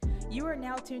You are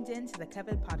now tuned in to the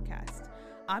Kovet podcast.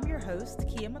 I'm your host,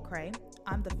 Kia McCrae.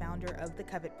 I'm the founder of the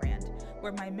Kovet brand,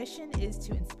 where my mission is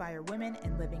to inspire women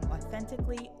in living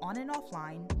authentically on and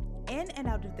offline, in and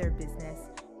out of their business,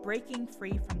 breaking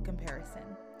free from comparison.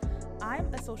 I'm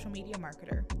a social media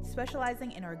marketer,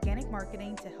 specializing in organic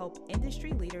marketing to help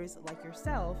industry leaders like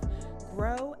yourself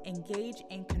grow, engage,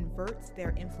 and convert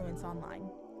their influence online.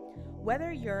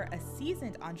 Whether you're a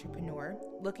seasoned entrepreneur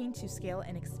looking to scale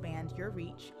and expand your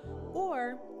reach,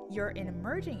 or you're an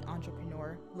emerging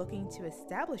entrepreneur looking to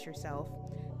establish yourself,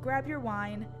 grab your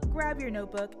wine, grab your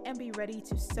notebook, and be ready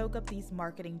to soak up these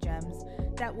marketing gems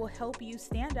that will help you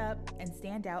stand up and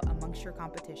stand out amongst your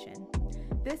competition.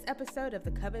 This episode of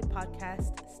the Kovet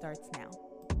podcast starts now.